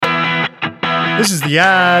This is the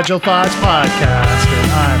Agile Thoughts Podcast,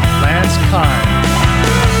 and I'm Lance Kine.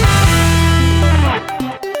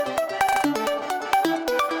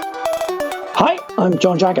 Hi, I'm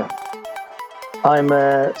John Jagger. I'm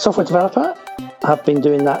a software developer. I've been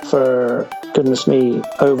doing that for, goodness me,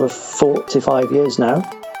 over 45 years now.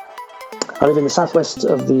 I live in the southwest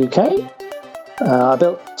of the UK. I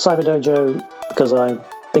built CyberDojo because I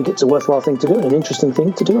think it's a worthwhile thing to do, and an interesting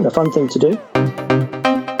thing to do, and a fun thing to do.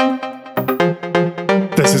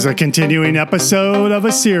 This is a continuing episode of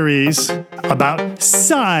a series about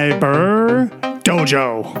Cyber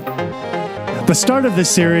Dojo. The start of this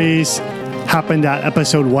series happened at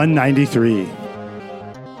episode 193.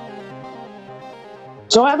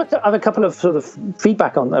 So I have a couple of sort of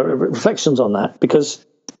feedback on reflections on that, because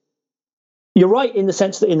you're right in the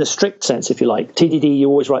sense that, in the strict sense, if you like, TDD, you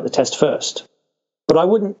always write the test first. But I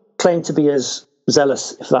wouldn't claim to be as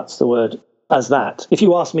zealous, if that's the word, as that. If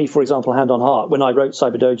you ask me, for example, hand on heart, when I wrote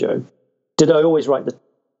CyberDojo, did I always write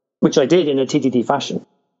which I did in a TDD fashion,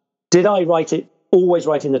 did I always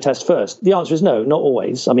writing the test first? The answer is no, not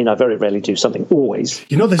always. I mean, I very rarely do something always.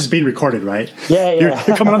 You know this is being recorded, right? Yeah.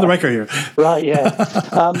 You're coming on the record here. Right,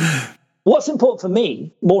 yeah. What's important for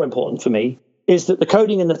me, more important for me, is that the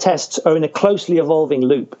coding and the tests are in a closely evolving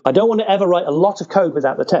loop. I don't want to ever write a lot of code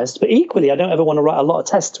without the test, but equally, I don't ever want to write a lot of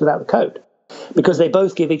tests without the code, because they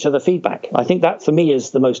both give each other feedback. I think that, for me,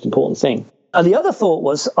 is the most important thing. And the other thought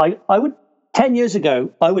was, 10 years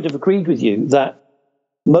ago, I would have agreed with you that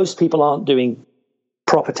most people aren't doing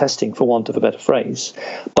proper testing, for want of a better phrase.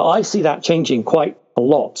 But I see that changing quite a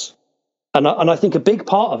lot. And I think a big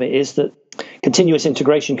part of it is that continuous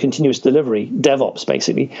integration, continuous delivery, DevOps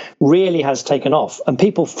basically, really has taken off. And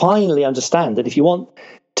people finally understand that if you want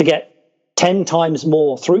to get 10 times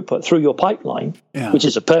more throughput through your pipeline, which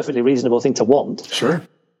is a perfectly reasonable thing to want, sure,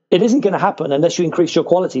 it isn't going to happen unless you increase your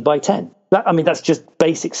quality by 10. That's just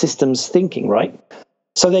basic systems thinking, right?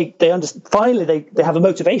 So they finally have a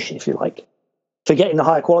motivation, if you like, for getting the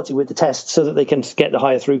higher quality with the tests so that they can get the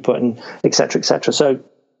higher throughput and et cetera, et cetera. So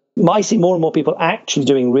I see more and more people actually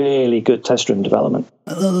doing really good test-driven development.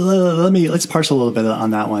 Let's parse a little bit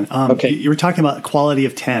on that one. Okay. You were talking about quality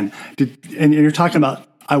of 10, and you're talking about,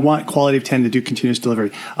 I want quality of 10 to do continuous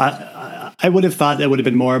delivery. I would have thought that would have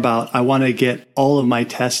been more about, I want to get all of my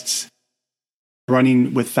tests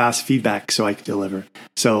running with fast feedback so I can deliver.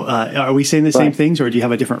 So are we saying the same things, or do you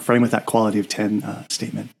have a different frame with that quality of 10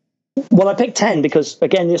 statement? Well, I picked 10 because,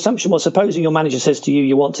 again, the assumption was, supposing your manager says to you,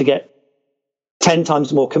 you want to get 10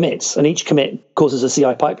 times more commits, and each commit causes a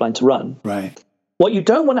CI pipeline to run. Right. What you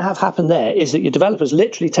don't want to have happen there is that your developers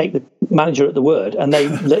literally take the manager at the word and they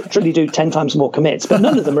literally do 10 times more commits, but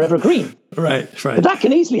none of them are ever green. Right. But that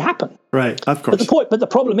can easily happen. Right, of course. But the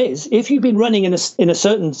problem is, if you've been running in a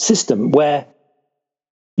certain system where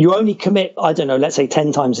you only commit, I don't know, let's say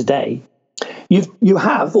 10 times a day, you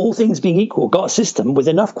have, all things being equal, got a system with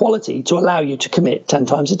enough quality to allow you to commit 10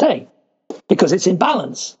 times a day, because it's in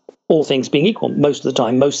balance. All things being equal, most of the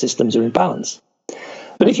time, most systems are in balance.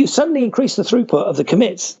 But if you suddenly increase the throughput of the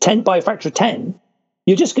commits 10 by a factor of 10,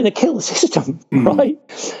 you're just going to kill the system, right?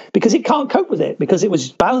 Because it can't cope with it, because it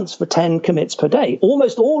was balanced for 10 commits per day.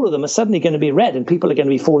 Almost all of them are suddenly going to be red, and people are going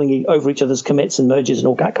to be falling over each other's commits and merges and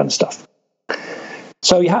all that kind of stuff.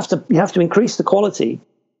 So you have to increase the quality,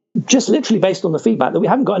 just literally based on the feedback that we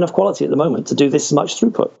haven't got enough quality at the moment to do this much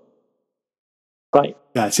throughput. Right.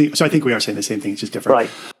 Yeah. See, so I think we are saying the same thing. It's just different. Right.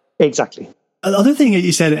 Exactly. The other thing that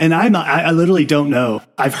you said, and I literally don't know.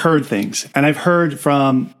 I've heard things, and I've heard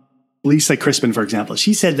from Lisa Crispin, for example.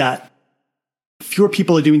 She said that fewer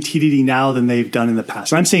people are doing TDD now than they've done in the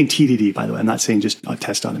past. And I'm saying TDD, by the way. I'm not saying just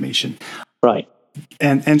test automation. Right.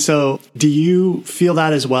 And so, do you feel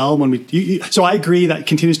that as well? So I agree that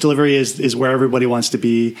continuous delivery is where everybody wants to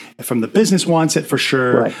be. From the business wants it for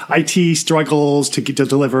sure. Right. IT struggles to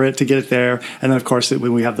deliver it, to get it there, and then of course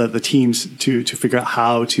when we have the teams to figure out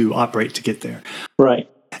how to operate to get there. Right.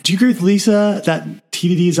 Do you agree with Lisa that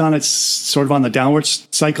TDD is on the downward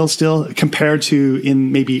cycle still, compared to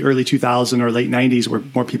in maybe early 2000 or late 90s where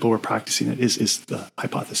more people were practicing it? Is the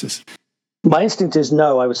hypothesis? My instinct is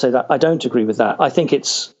no. I would say that I don't agree with that. I think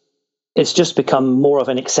it's just become more of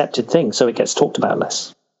an accepted thing, so it gets talked about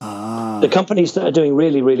less. The companies that are doing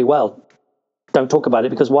really, really well don't talk about it,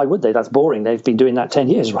 because why would they? That's boring. They've been doing that 10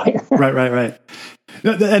 years, right? Right.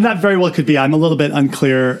 And that very well could be. I'm a little bit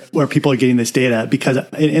unclear where people are getting this data, because,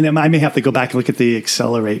 and I may have to go back and look at the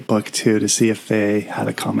Accelerate book too to see if they had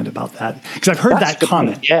a comment about that, because I've heard that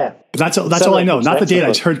comment. Yeah, but that's all I know. Not the data. I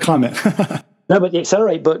just heard comment. No, but the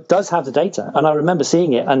Accelerate book does have the data, and I remember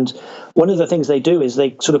seeing it. And one of the things they do is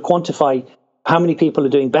they sort of quantify how many people are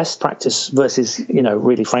doing best practice versus,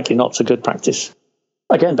 really, frankly, not so good practice.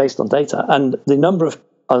 Again, based on data. And the number of,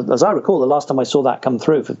 as I recall, the last time I saw that come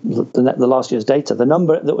through for the last year's data, the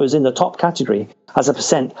number that was in the top category as a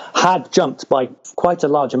percent had jumped by quite a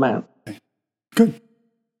large amount. Good.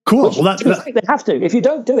 Cool. Well, they have to. If you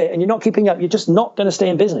don't do it and you're not keeping up, you're just not going to stay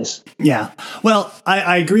in business. Yeah. Well,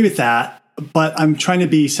 I agree with that, but I'm trying to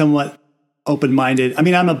be somewhat open-minded. I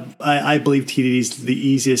mean, I believe TDD is the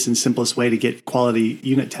easiest and simplest way to get quality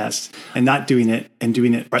unit tests, and not doing it and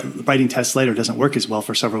writing tests later doesn't work as well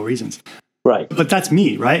for several reasons. Right. But that's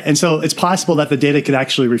me, right? And so it's possible that the data could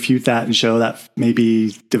actually refute that and show that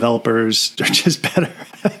maybe developers are just better.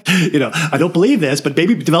 I don't believe this, but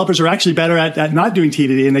maybe developers are actually better at not doing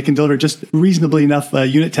TDD, and they can deliver just reasonably enough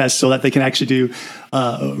unit tests so that they can actually do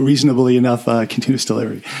reasonably enough continuous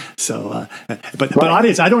delivery. So, but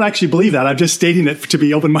audience, I don't actually believe that. I'm just stating it to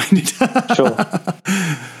be open-minded. Sure.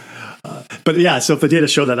 But yeah, so if the data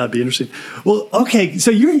show that, that'd be interesting. Well, okay, so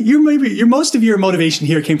you're most of your motivation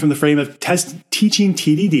here came from the frame of teaching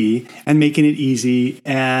TDD and making it easy,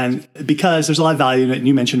 and because there's a lot of value in it, and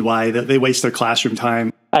you mentioned why they waste their classroom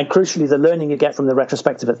time. And crucially, the learning you get from the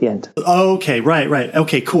retrospective at the end. Okay, right.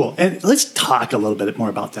 Okay, cool. And let's talk a little bit more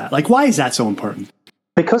about that. Like, why is that so important?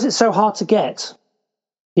 Because it's so hard to get.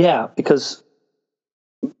 Yeah, because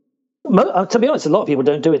to be honest, a lot of people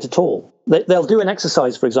don't do it at all. They'll do an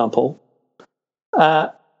exercise, for example,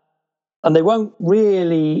 and they won't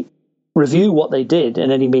really review what they did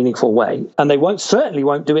in any meaningful way. And they certainly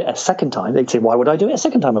won't do it a second time. They'd say, why would I do it a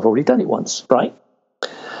second time? I've already done it once, right?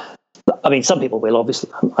 I mean, some people will,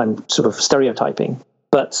 obviously. I'm sort of stereotyping.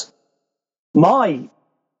 But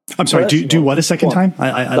I'm sorry, do what a second time?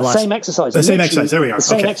 I lost. Same exercise. The same exercise, there we are. The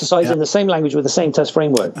same exercise in the same language with the same test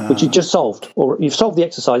framework, which you just solved. Or you've solved the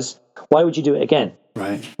exercise, why would you do it again?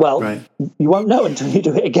 Right. Well, you won't know until you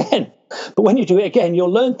do it again. But when you do it again,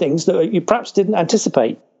 you'll learn things that you perhaps didn't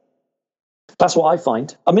anticipate. That's what I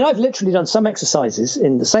find. I mean, I've literally done some exercises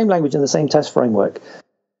in the same language and the same test framework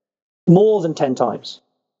more than 10 times.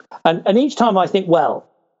 And each time I think, well,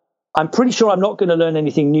 I'm pretty sure I'm not going to learn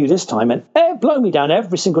anything new this time, and blow me down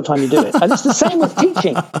every single time you do it. And it's the same with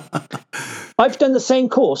teaching. I've done the same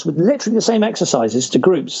course with literally the same exercises to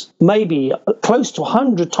groups, maybe close to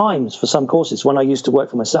 100 times for some courses when I used to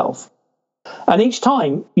work for myself. And each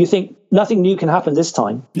time you think nothing new can happen this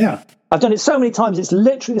time. Yeah. I've done it so many times, it's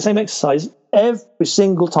literally the same exercise. Every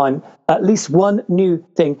single time, at least one new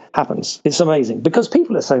thing happens. It's amazing because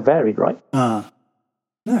people are so varied, right?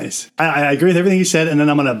 Nice. I agree with everything you said, and then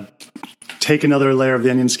I'm going to take another layer of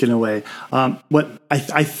the onion skin away. What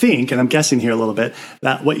I think, and I'm guessing here a little bit,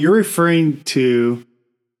 that what you're referring to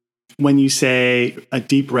when you say a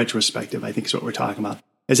deep retrospective, I think is what we're talking about,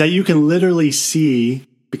 is that you can literally see,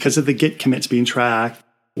 because of the Git commits being tracked,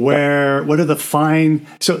 what are the fine.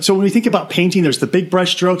 So when we think about painting, there's the big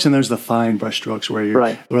brush strokes and there's the fine brush strokes where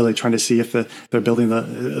you're really trying to see if they're building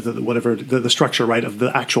the structure right of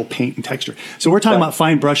the actual paint and texture. So we're talking about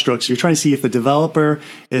fine brush strokes. You're trying to see if the developer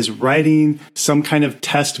is writing some kind of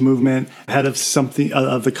test movement ahead of something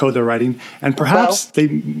of the code they're writing, and perhaps they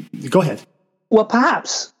go ahead. Well,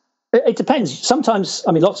 perhaps. It depends. Sometimes,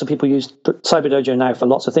 I mean, lots of people use CyberDojo now for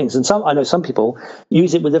lots of things. And I know some people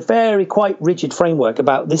use it with a very quite rigid framework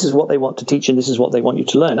about this is what they want to teach and this is what they want you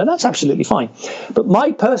to learn. And that's absolutely fine. But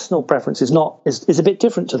my personal preference is a bit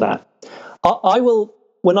different to that. I will,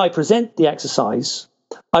 when I present the exercise,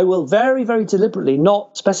 I will very, very deliberately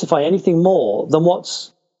not specify anything more than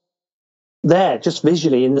what's there, just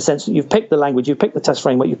visually, in the sense that you've picked the language, you've picked the test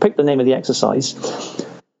framework, you've picked the name of the exercise.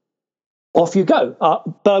 Off you go.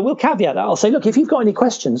 But I will caveat that. I'll say, look, if you've got any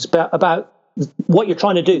questions about what you're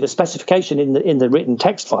trying to do, the specification in the written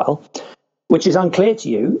text file, which is unclear to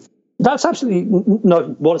you, that's absolutely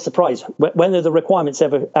what a surprise. When are the requirements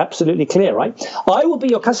ever absolutely clear, right? I will be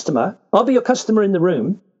your customer. I'll be your customer in the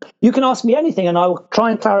room. You can ask me anything, and I will try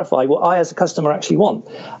and clarify what I, as a customer, actually want.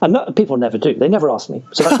 And people never do. They never ask me.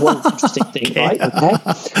 So that's one interesting thing, right? Okay.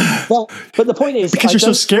 Well, but the point is, because you're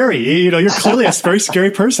so scary. You're clearly a very scary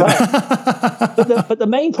person. Right. But the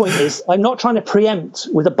main point is, I'm not trying to preempt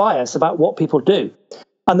with a bias about what people do.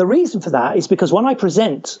 And the reason for that is because when I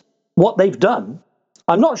present what they've done,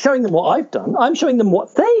 I'm not showing them what I've done. I'm showing them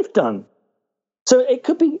what they've done. So it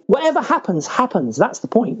could be whatever happens. That's the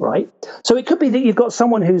point, right? So it could be that you've got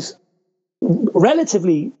someone who's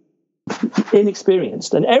relatively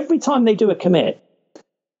inexperienced, and every time they do a commit,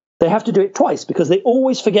 they have to do it twice because they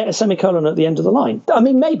always forget a semicolon at the end of the line. I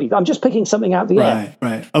mean, maybe. I'm just picking something out of the air.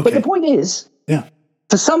 Right. Okay. But the point is,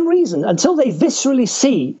 for some reason, until they viscerally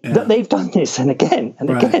see that they've done this and again and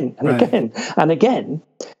again and again and again,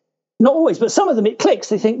 not always, but some of them it clicks.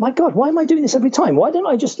 They think, my God, why am I doing this every time? Why don't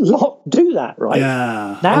I just do that, right?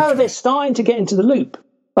 Yeah. Now they're starting to get into the loop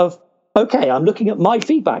of, okay, I'm looking at my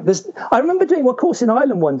feedback. I remember doing a course in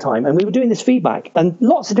Ireland one time, and we were doing this feedback, and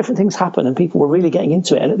lots of different things happened, and people were really getting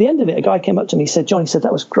into it. And at the end of it, a guy came up to me, he said, John, he said,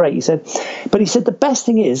 that was great. He said, the best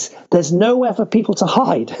thing is there's nowhere for people to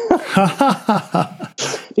hide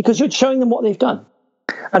because you're showing them what they've done.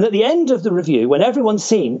 And at the end of the review, when everyone's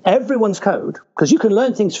seen everyone's code, because you can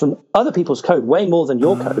learn things from other people's code way more than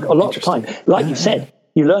your code a lot of the time, like you said,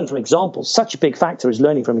 you learn from examples. Such a big factor is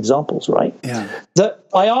learning from examples, right? Yeah. That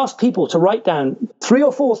I asked people to write down 3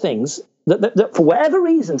 or 4 things that for whatever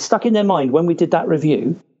reason stuck in their mind when we did that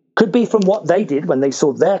review. Could be from what they did when they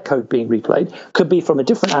saw their code being replayed. Could be from a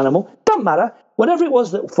different animal. Doesn't matter. Whatever it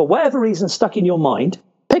was that for whatever reason stuck in your mind,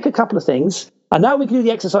 pick a couple of things. And now we can do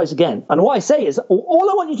the exercise again. And what I say is, all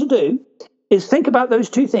I want you to do is think about those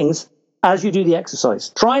 2 things as you do the exercise.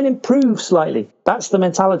 Try and improve slightly. That's the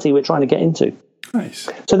mentality we're trying to get into. Nice.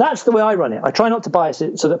 So that's the way I run it. I try not to bias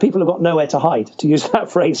it so that people have got nowhere to hide, to use that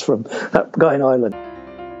phrase from that guy in Ireland.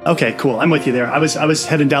 Okay, cool. I'm with you there. I was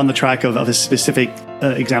heading down the track of a specific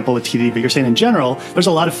example with TDD, but you're saying in general, there's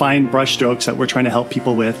a lot of fine brush strokes that we're trying to help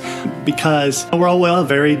people with because we're all well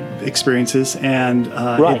varied experiences. And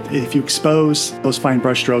if you expose those fine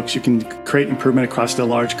brush strokes, you can create improvement across a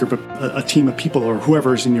large group of a team of people or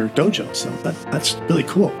whoever's in your dojo. So that's really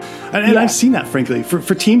cool. And I've seen that, frankly.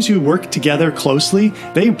 For teams who work together closely,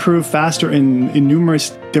 they improve faster in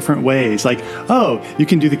numerous different ways. Like, you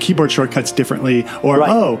can do the keyboard shortcuts differently. Or,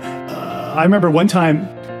 I remember one time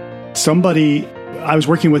I was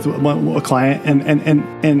working with a client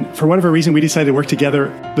and for whatever reason, we decided to work together,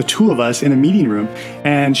 the 2 of us, in a meeting room.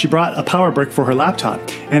 And she brought a power brick for her laptop.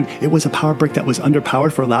 And it was a power brick that was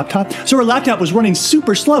underpowered for a laptop. So her laptop was running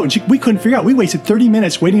super slow and we couldn't figure out. We wasted 30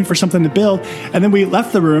 minutes waiting for something to build. And then we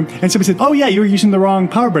left the room and somebody said, oh yeah, you were using the wrong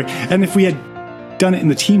power brick. And if we had done it in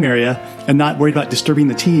the team area and not worried about disturbing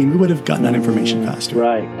the team, we would have gotten that information faster.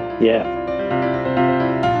 Right, yeah.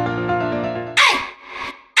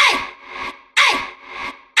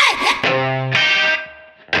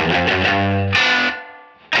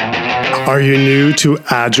 Are you new to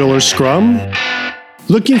Agile or Scrum?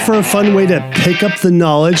 Looking for a fun way to pick up the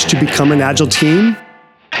knowledge to become an Agile team?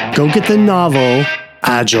 Go get the novel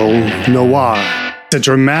Agile Noir. It's a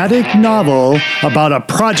dramatic novel about a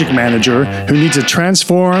project manager who needs to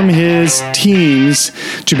transform his teams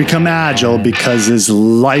to become Agile because his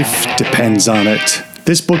life depends on it.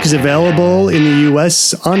 This book is available in the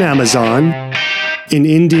US on Amazon, in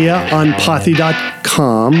India on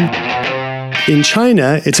Pothi.com. In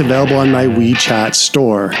China, it's available on my WeChat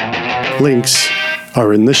store. Links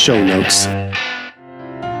are in the show notes.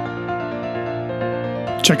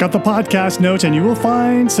 Check out the podcast notes and you will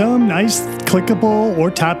find some nice clickable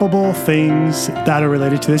or tappable things that are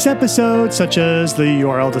related to this episode, such as the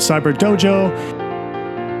URL to Cyber Dojo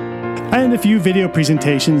and a few video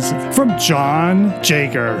presentations from John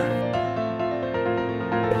Jaeger.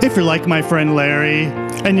 If you're like my friend Larry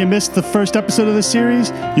and you missed the first episode of the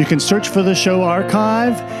series, you can search for the show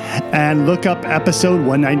archive and look up episode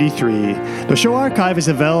 193. The show archive is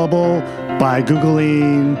available by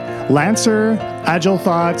Googling Lancer Agile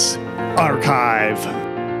Thoughts Archive.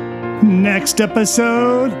 Next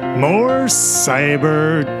episode, more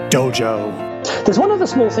Cyber Dojo. There's one other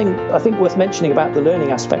small thing I think worth mentioning about the learning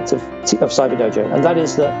aspect of Cyber Dojo, and that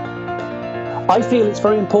is that I feel it's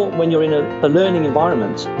very important when you're in a learning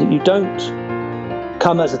environment that you don't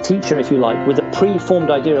come as a teacher, if you like, with a pre-formed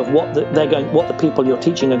idea of what the people you're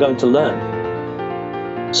teaching are going to learn.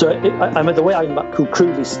 So the way I could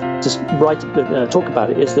crudely just talk about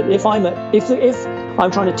it is that if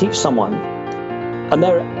I'm trying to teach someone and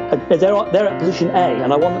they're at position A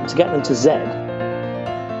and I want them to get them to Z,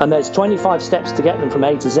 and there's 25 steps to get them from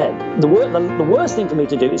A to Z. The worst thing for me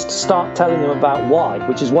to do is to start telling them about Y,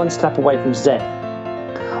 which is 1 step away from Z.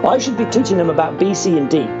 I should be teaching them about B, C, and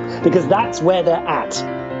D, because that's where they're at.